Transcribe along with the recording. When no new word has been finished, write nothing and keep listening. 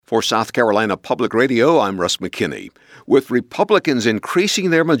For South Carolina Public Radio, I'm Russ McKinney. With Republicans increasing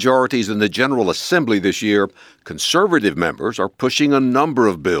their majorities in the General Assembly this year, conservative members are pushing a number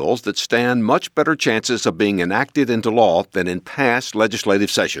of bills that stand much better chances of being enacted into law than in past legislative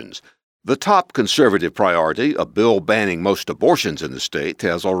sessions. The top conservative priority, a bill banning most abortions in the state,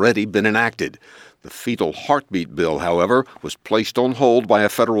 has already been enacted. The fetal heartbeat bill, however, was placed on hold by a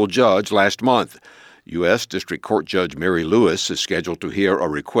federal judge last month. U.S. District Court Judge Mary Lewis is scheduled to hear a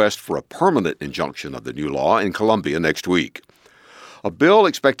request for a permanent injunction of the new law in Columbia next week. A bill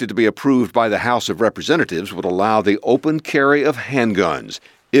expected to be approved by the House of Representatives would allow the open carry of handguns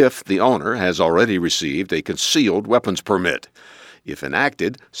if the owner has already received a concealed weapons permit. If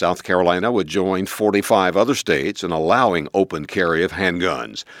enacted, South Carolina would join 45 other states in allowing open carry of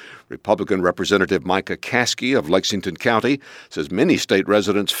handguns. Republican Representative Micah Caskey of Lexington County says many state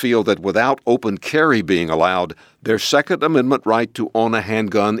residents feel that without open carry being allowed, their Second Amendment right to own a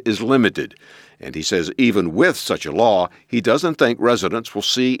handgun is limited. And he says even with such a law, he doesn't think residents will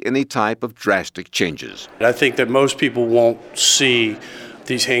see any type of drastic changes. I think that most people won't see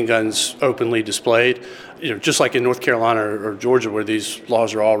these handguns openly displayed. Just like in North Carolina or Georgia, where these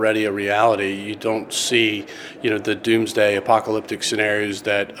laws are already a reality, you don't see, the doomsday apocalyptic scenarios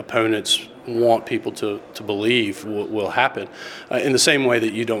that opponents want people to believe will happen. In the same way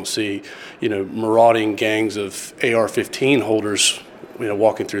that you don't see, marauding gangs of AR-15 holders,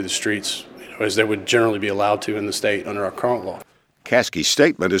 walking through the streets, as they would generally be allowed to in the state under our current law. Caskey's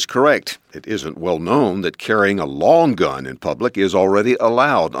statement is correct. It isn't well known that carrying a long gun in public is already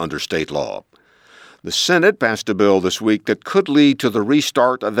allowed under state law. The Senate passed a bill this week that could lead to the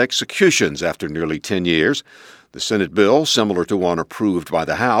restart of executions after nearly 10 years. The Senate bill, similar to one approved by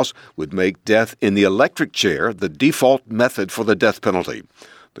the House, would make death in the electric chair the default method for the death penalty.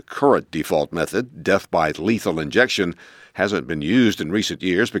 The current default method, death by lethal injection, hasn't been used in recent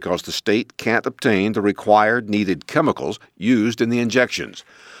years because the state can't obtain the required needed chemicals used in the injections.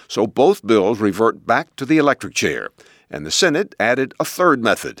 So both bills revert back to the electric chair, and the Senate added a third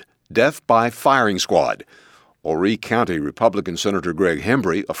method, death by firing squad. Horry County Republican Senator Greg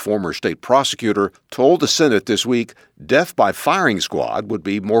Hembry, a former state prosecutor, told the Senate this week death by firing squad would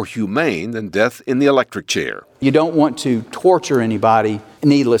be more humane than death in the electric chair. You don't want to torture anybody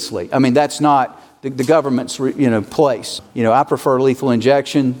needlessly. That's not the government's place. I prefer lethal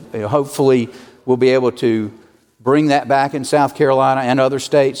injection. Hopefully we'll be able to bring that back in South Carolina and other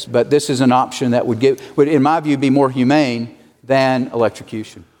states, but this is an option that would, in my view, be more humane than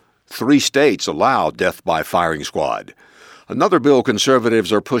electrocution. 3 states allow death by firing squad. Another bill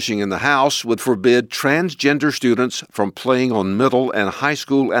conservatives are pushing in the House would forbid transgender students from playing on middle and high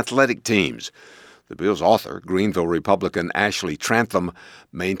school athletic teams. The bill's author, Greenville Republican Ashley Trantham,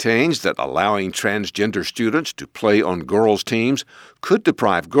 maintains that allowing transgender students to play on girls' teams could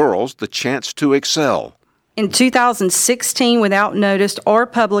deprive girls the chance to excel. In 2016, without notice or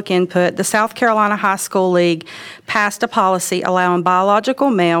public input, the South Carolina High School League passed a policy allowing biological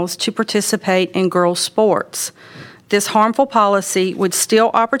males to participate in girls' sports. This harmful policy would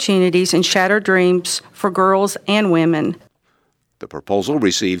steal opportunities and shatter dreams for girls and women. The proposal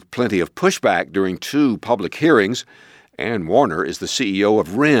received plenty of pushback during 2 public hearings. Ann Warner is the CEO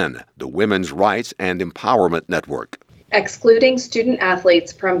of WREN, the Women's Rights and Empowerment Network. Excluding student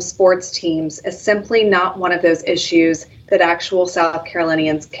athletes from sports teams is simply not one of those issues that actual South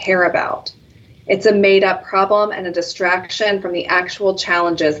Carolinians care about. It's a made-up problem and a distraction from the actual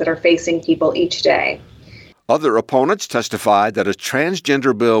challenges that are facing people each day. Other opponents testified that a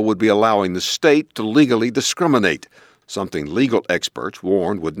transgender bill would be allowing the state to legally discriminate, something legal experts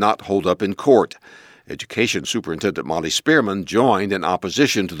warned would not hold up in court. Education Superintendent Molly Spearman joined in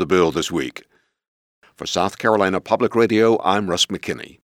opposition to the bill this week. For South Carolina Public Radio, I'm Russ McKinney.